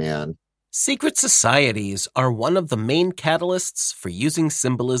manly man. Secret societies are one of the main catalysts for using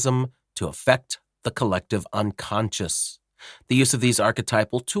symbolism to affect the collective unconscious. The use of these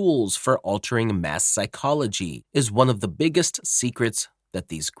archetypal tools for altering mass psychology is one of the biggest secrets that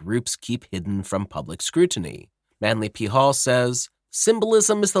these groups keep hidden from public scrutiny. Manly P. Hall says,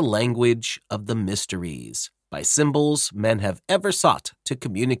 "Symbolism is the language of the mysteries. By symbols, men have ever sought to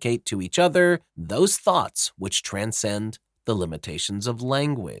communicate to each other those thoughts which transcend the limitations of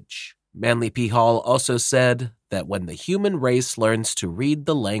language." Manly P. Hall also said that when the human race learns to read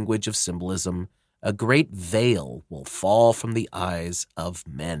the language of symbolism, a great veil will fall from the eyes of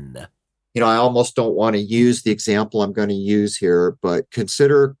men. I almost don't want to use the example I'm going to use here, but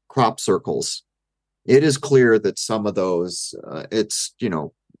consider crop circles. It is clear that some of those,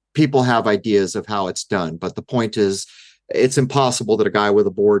 people have ideas of how it's done, but the point is, it's impossible that a guy with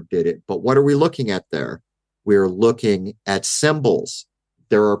a board did it. But what are we looking at there? We're looking at symbols.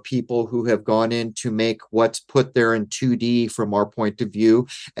 There are people who have gone in to make what's put there in 2D from our point of view,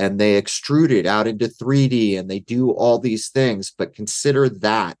 and they extrude it out into 3D, and they do all these things. But consider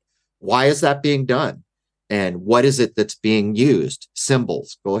that. Why is that being done? And what is it that's being used?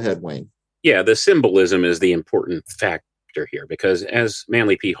 Symbols. Go ahead, Wayne. Yeah, the symbolism is the important factor here, because as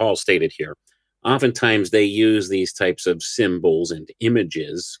Manly P. Hall stated here, oftentimes they use these types of symbols and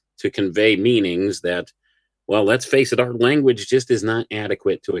images to convey meanings that, well, let's face it, our language just is not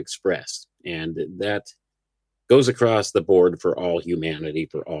adequate to express. And that goes across the board for all humanity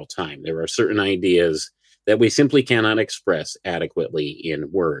for all time. There are certain ideas that we simply cannot express adequately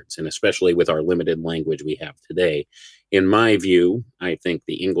in words, and especially with our limited language we have today. In my view, I think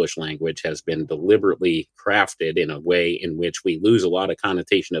the English language has been deliberately crafted in a way in which we lose a lot of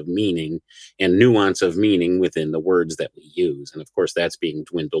connotation of meaning and nuance of meaning within the words that we use. And of course, that's being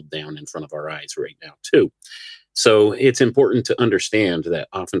dwindled down in front of our eyes right now, too. So it's important to understand that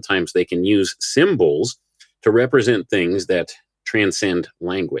oftentimes they can use symbols to represent things that transcend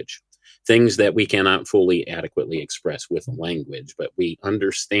language. Things that we cannot fully adequately express with language, but we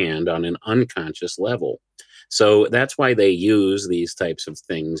understand on an unconscious level. So that's why they use these types of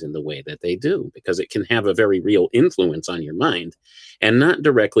things in the way that they do, because it can have a very real influence on your mind and not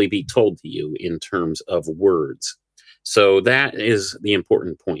directly be told to you in terms of words. So that is the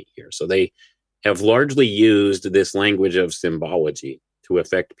important point here. So they have largely used this language of symbology to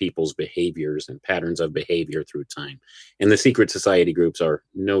affect people's behaviors and patterns of behavior through time. And the secret society groups are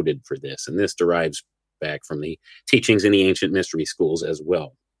noted for this. And this derives back from the teachings in the ancient mystery schools as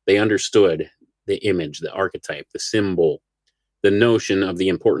well. They understood the image, the archetype, the symbol, the notion of the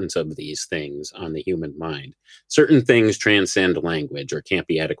importance of these things on the human mind. Certain things transcend language or can't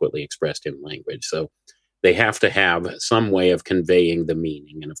be adequately expressed in language. So they have to have some way of conveying the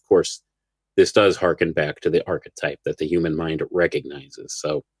meaning. And of course, this does harken back to the archetype that the human mind recognizes.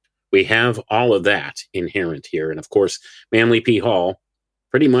 So we have all of that inherent here. And of course, Manly P. Hall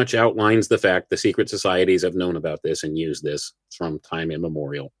pretty much outlines the fact the secret societies have known about this and used this from time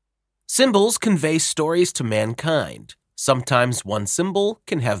immemorial. Symbols convey stories to mankind. Sometimes one symbol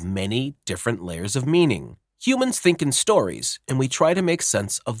can have many different layers of meaning. Humans think in stories, and we try to make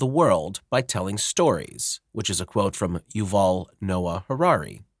sense of the world by telling stories, which is a quote from Yuval Noah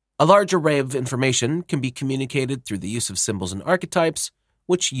Harari. A large array of information can be communicated through the use of symbols and archetypes,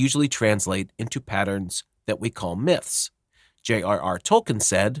 which usually translate into patterns that we call myths. J.R.R. Tolkien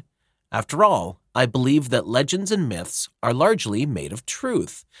said, "After all, I believe that legends and myths are largely made of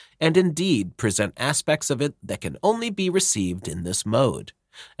truth, and indeed present aspects of it that can only be received in this mode.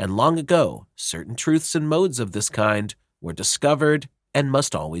 And long ago, certain truths and modes of this kind were discovered and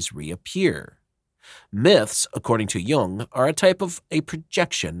must always reappear." Myths, according to Jung, are a type of a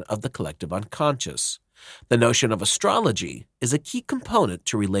projection of the collective unconscious. The notion of astrology is a key component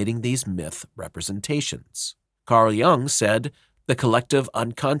to relating these myth representations. Carl Jung said, "The collective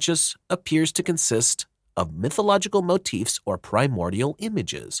unconscious appears to consist of mythological motifs or primordial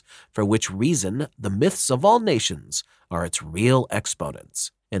images, for which reason the myths of all nations are its real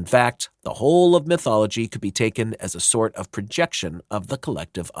exponents. In fact, the whole of mythology could be taken as a sort of projection of the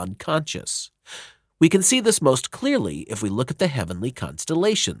collective unconscious. We can see this most clearly if we look at the heavenly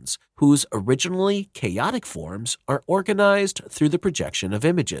constellations, whose originally chaotic forms are organized through the projection of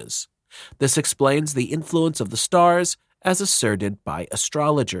images. This explains the influence of the stars as asserted by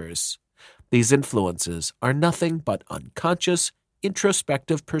astrologers. These influences are nothing but unconscious,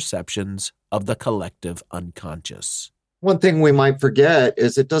 introspective perceptions of the collective unconscious." One thing we might forget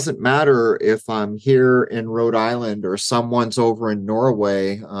is it doesn't matter if I'm here in Rhode Island or someone's over in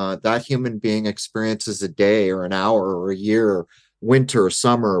Norway. That human being experiences a day or an hour or a year, winter,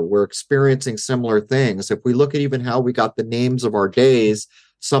 summer. We're experiencing similar things. If we look at even how we got the names of our days,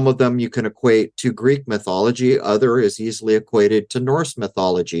 some of them you can equate to Greek mythology, other is easily equated to Norse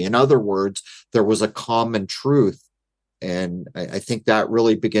mythology. In other words, there was a common truth. And I think that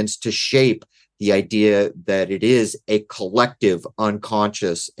really begins to shape the idea that it is a collective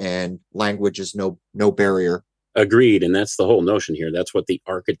unconscious and language is no barrier. Agreed. And that's the whole notion here. That's what the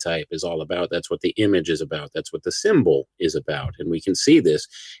archetype is all about. That's what the image is about. That's what the symbol is about. And we can see this.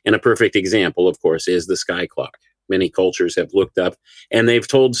 And a perfect example, of course, is the sky clock. Many cultures have looked up and they've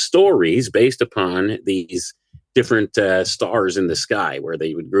told stories based upon these different stars in the sky, where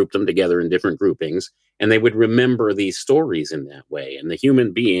they would group them together in different groupings, and they would remember these stories in that way. And the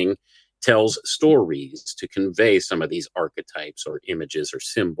human being tells stories to convey some of these archetypes or images or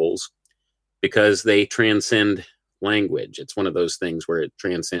symbols because they transcend language. It's one of those things where it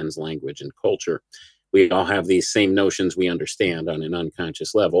transcends language and culture. We all have these same notions we understand on an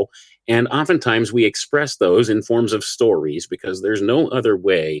unconscious level. And oftentimes we express those in forms of stories because there's no other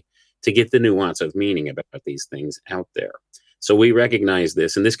way to get the nuance of meaning about these things out there. So we recognize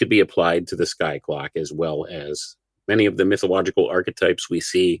this, and this could be applied to the sky clock as well as many of the mythological archetypes we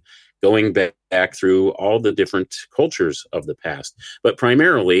see going back through all the different cultures of the past. But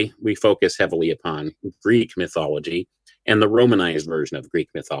primarily, we focus heavily upon Greek mythology and the Romanized version of Greek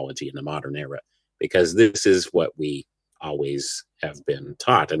mythology in the modern era, because this is what we always have been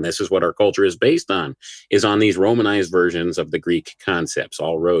taught. And this is what our culture is based on, is on these Romanized versions of the Greek concepts.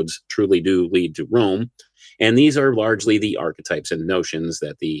 All roads truly do lead to Rome. And these are largely the archetypes and notions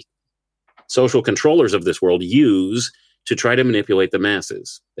that the social controllers of this world use to try to manipulate the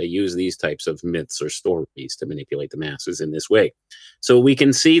masses. They use these types of myths or stories to manipulate the masses in this way. So we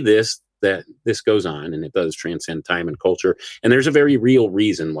can see this, that this goes on, and it does transcend time and culture. And there's a very real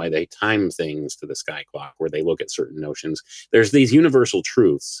reason why they time things to the sky clock, where they look at certain notions. There's these universal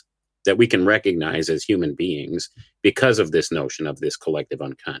truths that we can recognize as human beings because of this notion of this collective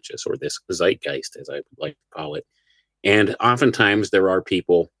unconscious, or this zeitgeist, as I would like to call it. And oftentimes there are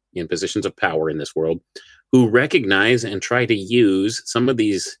people in positions of power in this world who recognize and try to use some of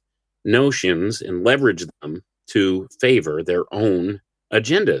these notions and leverage them to favor their own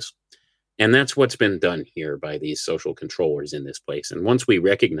agendas. And that's what's been done here by these social controllers in this place. And once we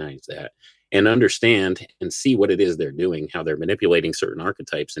recognize that and understand and see what it is they're doing, how they're manipulating certain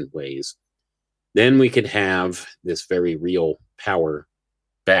archetypes in ways, then we could have this very real power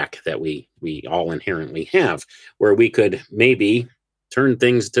back that we all inherently have, where we could maybe turn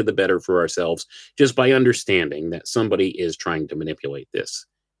things to the better for ourselves just by understanding that somebody is trying to manipulate this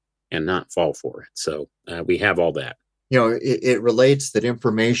and not fall for it. So we have all that. It relates that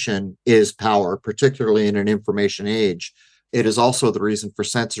information is power, particularly in an information age. It is also the reason for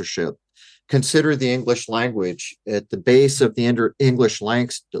censorship. Consider the English language. At the base of the English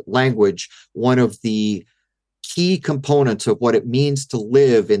language, one of the key components of what it means to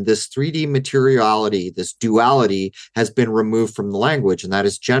live in this 3D materiality, this duality, has been removed from the language, and that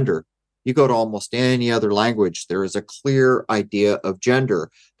is gender. You go to almost any other language, there is a clear idea of gender.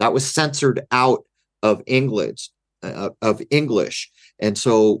 That was censored out of English. And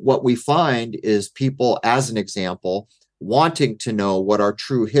so what we find is people, as an example, wanting to know what our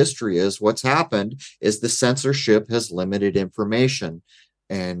true history is. What's happened is the censorship has limited information.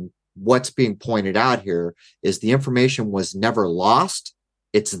 And what's being pointed out here is the information was never lost.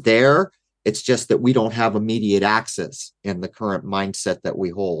 It's there. It's just that we don't have immediate access in the current mindset that we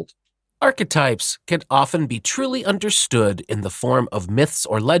hold. Archetypes can often be truly understood in the form of myths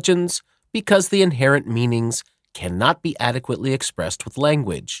or legends because the inherent meanings cannot be adequately expressed with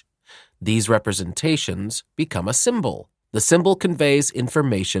language. These representations become a symbol. The symbol conveys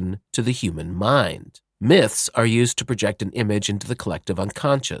information to the human mind. Myths are used to project an image into the collective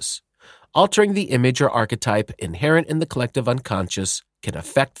unconscious. Altering the image or archetype inherent in the collective unconscious can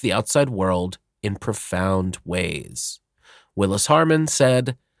affect the outside world in profound ways. Willis Harman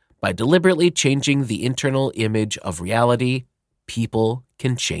said, "By deliberately changing the internal image of reality, people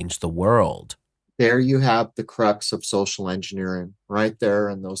can change the world." There you have the crux of social engineering, right there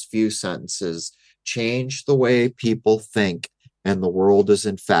in those few sentences. Change the way people think, and the world is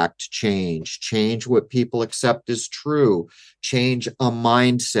in fact changed. Change what people accept as true. Change a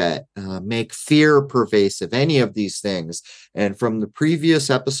mindset. Make fear pervasive, any of these things. And from the previous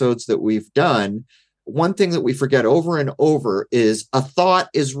episodes that we've done, one thing that we forget over and over is a thought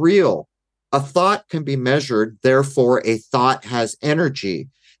is real. A thought can be measured, therefore a thought has energy.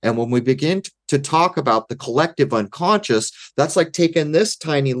 And when we begin to talk about the collective unconscious, that's like taking this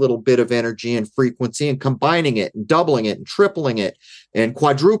tiny little bit of energy and frequency and combining it and doubling it and tripling it and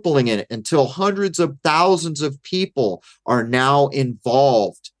quadrupling it until hundreds of thousands of people are now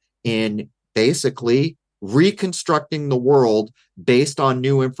involved in basically reconstructing the world based on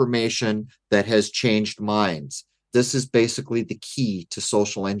new information that has changed minds. This is basically the key to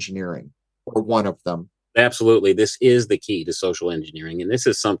social engineering, or one of them. Absolutely. This is the key to social engineering. And this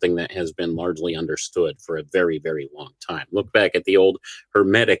is something that has been largely understood for a very, very long time. Look back at the old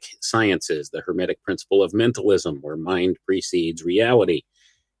Hermetic sciences, the Hermetic principle of mentalism, where mind precedes reality.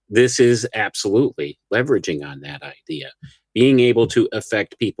 This is absolutely leveraging on that idea, being able to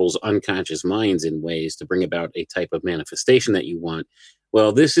affect people's unconscious minds in ways to bring about a type of manifestation that you want.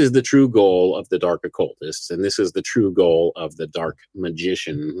 Well, this is the true goal of the dark occultists, and this is the true goal of the dark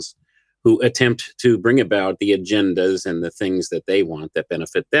magicians, who attempt to bring about the agendas and the things that they want that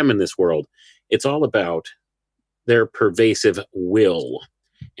benefit them in this world. It's all about their pervasive will.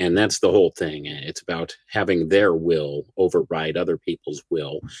 And that's the whole thing. It's about having their will override other people's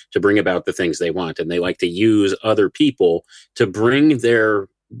will to bring about the things they want. And they like to use other people to bring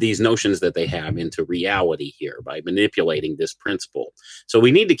these notions that they have into reality here by manipulating this principle. So we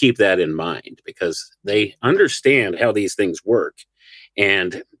need to keep that in mind, because they understand how these things work.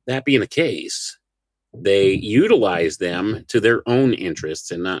 And that being the case, they utilize them to their own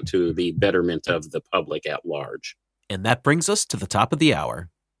interests and not to the betterment of the public at large. And that brings us to the top of the hour.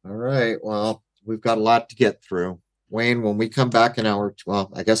 All right. Well, we've got a lot to get through. Wayne, when we come back an hour,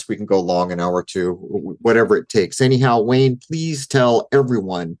 I guess we can go long, an hour or two, whatever it takes. Anyhow, Wayne, please tell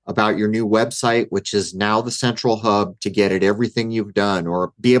everyone about your new website, which is now the central hub to get at everything you've done,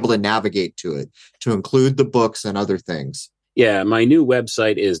 or be able to navigate to it, to include the books and other things. Yeah, my new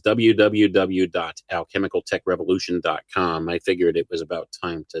website is www.alchemicaltechrevolution.com. I figured it was about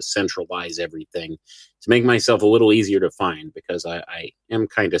time to centralize everything to make myself a little easier to find, because I am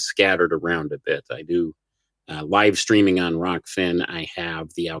kind of scattered around a bit. I do live streaming on Rockfin. I have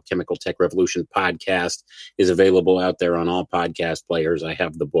the Alchemical Tech Revolution podcast is available out there on all podcast players. I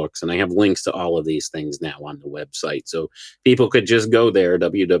have the books, and I have links to all of these things now on the website. So people could just go there,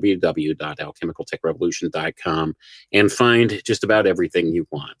 www.alchemicaltechrevolution.com, and find just about everything you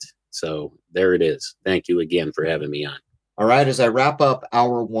want. So there it is. Thank you again for having me on. All right. As I wrap up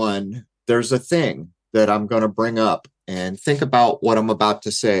hour one, there's a thing that I'm going to bring up, and think about what I'm about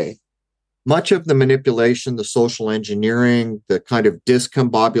to say. Much of the manipulation, the social engineering, the kind of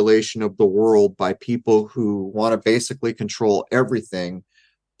discombobulation of the world by people who want to basically control everything,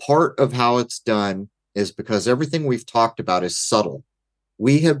 part of how it's done is because everything we've talked about is subtle.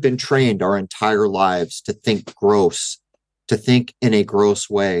 We have been trained our entire lives to think gross, to think in a gross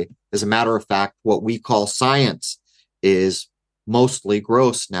way. As a matter of fact, what we call science is mostly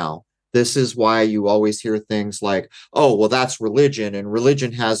gross now. This is why you always hear things like, oh, well, that's religion, and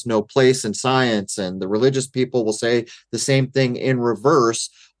religion has no place in science. And the religious people will say the same thing in reverse,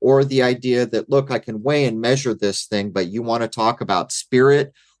 or the idea that, look, I can weigh and measure this thing, but you want to talk about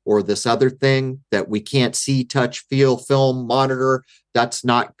spirit or this other thing that we can't see, touch, feel, film, monitor, that's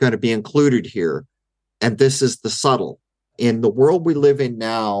not going to be included here. And this is the subtle. In the world we live in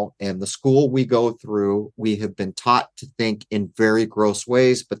now and the school we go through, we have been taught to think in very gross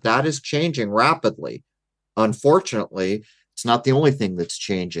ways, but that is changing rapidly. Unfortunately, it's not the only thing that's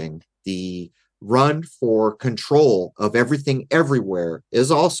changing. The run for control of everything everywhere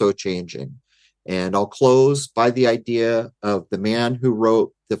is also changing. And I'll close by the idea of the man who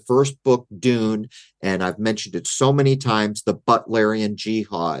wrote the first book, Dune, and I've mentioned it so many times, the Butlerian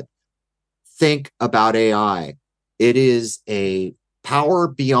Jihad. Think about AI. It is a power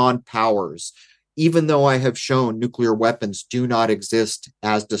beyond powers. Even though I have shown nuclear weapons do not exist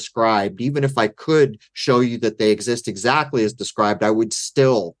as described, even if I could show you that they exist exactly as described, I would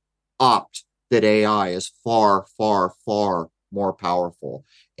still opt that AI is far, far, far more powerful.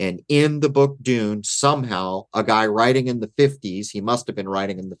 And in the book Dune, somehow a guy writing in the 50s, he must have been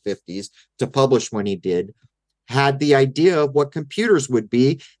writing in the 50s to publish when he did, had the idea of what computers would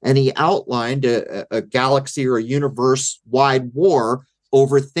be, and he outlined a galaxy or a universe-wide war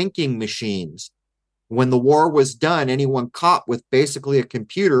over thinking machines. When the war was done, anyone caught with basically a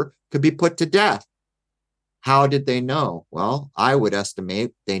computer could be put to death. How did they know? Well, I would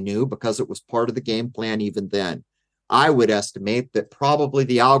estimate they knew because it was part of the game plan even then. I would estimate that probably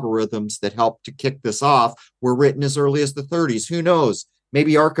the algorithms that helped to kick this off were written as early as the 30s. Who knows?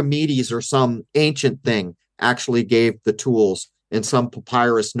 Maybe Archimedes or some ancient thing actually gave the tools in some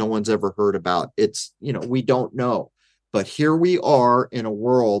papyrus no one's ever heard about. It's, we don't know. But here we are in a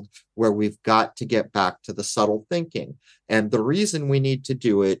world where we've got to get back to the subtle thinking. And the reason we need to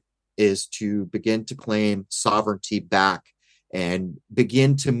do it is to begin to claim sovereignty back and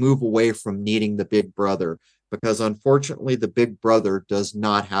begin to move away from needing the big brother. Because unfortunately, the big brother does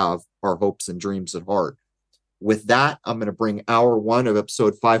not have our hopes and dreams at heart. With that, I'm going to bring hour one of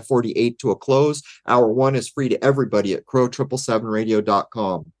episode 548 to a close. Hour one is free to everybody at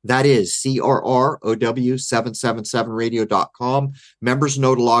crow777radio.com. That is CRROW777radio.com. Members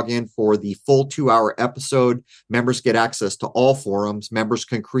know to log in for the full 2-hour episode. Members get access to all forums. Members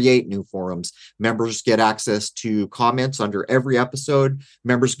can create new forums. Members get access to comments under every episode.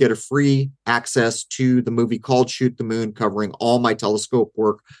 Members get a free access to the movie called Shoot the Moon, covering all my telescope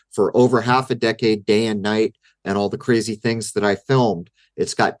work for over half a decade, day and night, and all the crazy things that I filmed.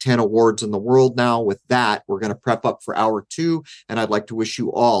 It's got 10 awards in the world now. With that, we're going to prep up for hour two, and I'd like to wish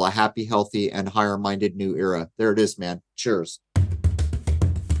you all a happy, healthy, and higher-minded new era. There it is, man. Cheers.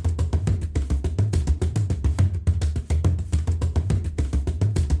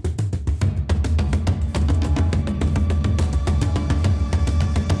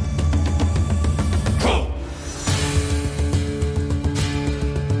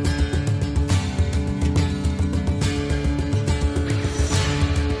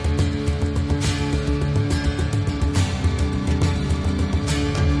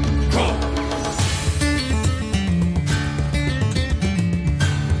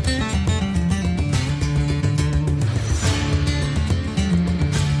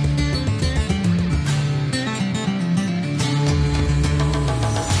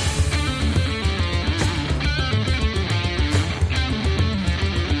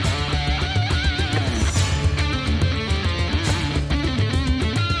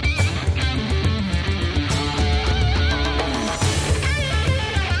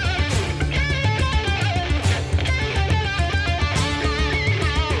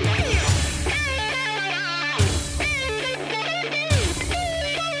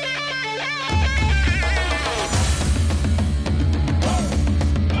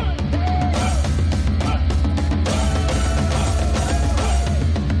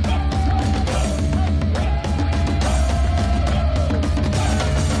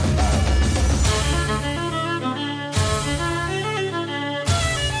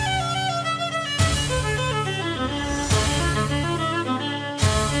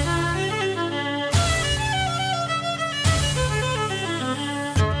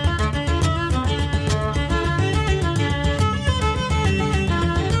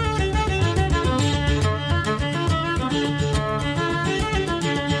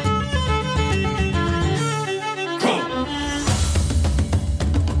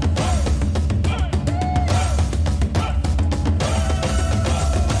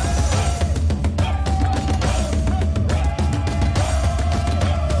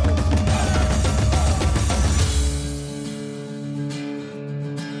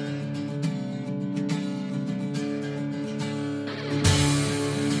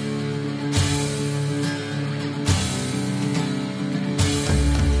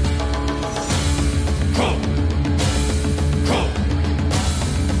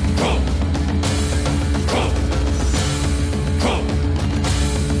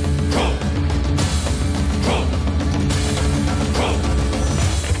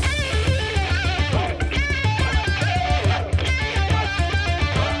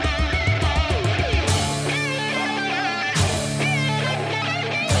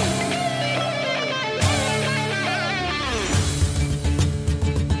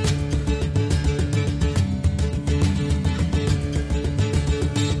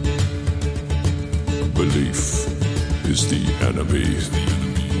 Belief is the enemy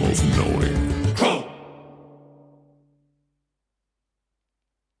of knowing.